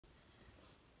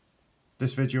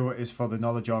This video is for the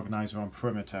Knowledge Organiser on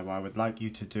Perimeter. What I would like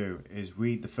you to do is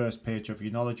read the first page of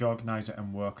your Knowledge Organiser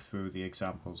and work through the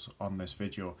examples on this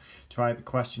video. Try the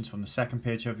questions from the second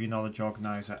page of your Knowledge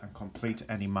Organiser and complete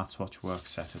any MathsWatch work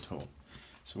set at home.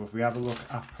 So if we have a look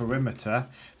at perimeter,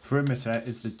 perimeter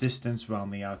is the distance around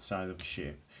the outside of a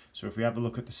shape. So if we have a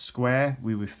look at the square,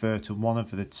 we refer to one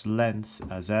of its lengths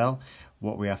as L.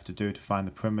 What we have to do to find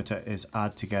the perimeter is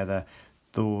add together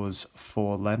those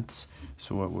four lengths.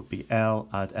 So it would be L,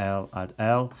 add L, add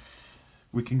L.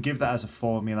 We can give that as a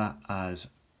formula as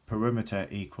perimeter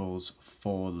equals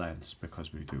 4 lengths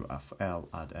because we do L,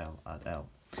 add L, add L.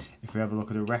 If we have a look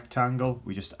at a rectangle,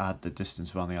 we just add the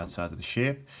distance around the outside of the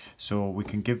shape. So we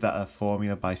can give that a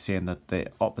formula by saying that the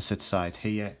opposite side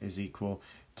here is equal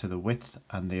to the width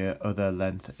and the other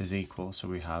length is equal. So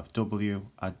we have W,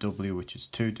 add W, which is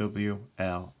 2W,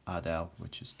 L, add L,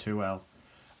 which is 2L.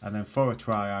 And then for a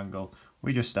triangle,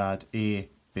 we just add A,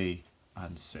 B,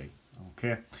 and C.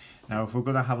 Okay. Now, if we're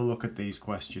going to have a look at these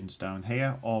questions down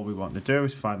here, all we want to do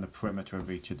is find the perimeter of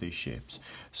each of these shapes.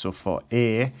 So for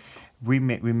A, we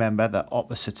remember that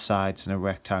opposite sides in a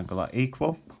rectangle are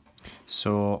equal.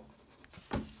 So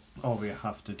all we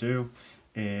have to do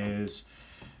is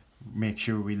make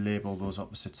sure we label those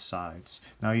opposite sides.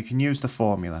 Now, you can use the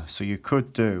formula. So you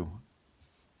could do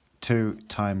 2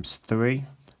 times 3.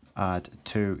 Add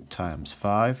 2 times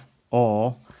 5,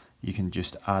 or you can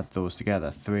just add those together.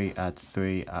 3 add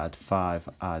 3 add 5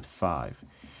 add 5.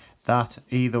 That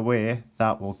either way,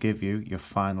 that will give you your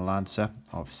final answer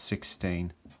of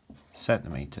 16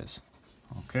 centimeters.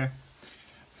 Okay.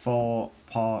 For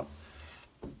part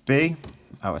B,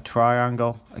 our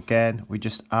triangle, again we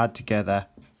just add together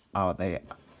our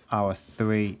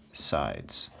 3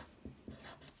 sides.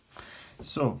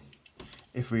 So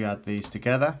if we add these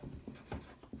together,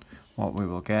 what we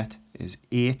will get is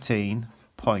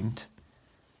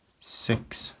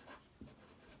 18.6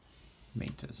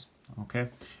 meters. Okay,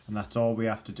 and that's all we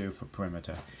have to do for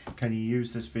perimeter. Can you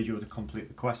use this video to complete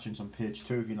the questions on page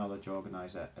 2 of your Knowledge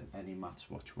Organiser and any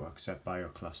MathsWatch work set by your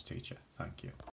class teacher? Thank you.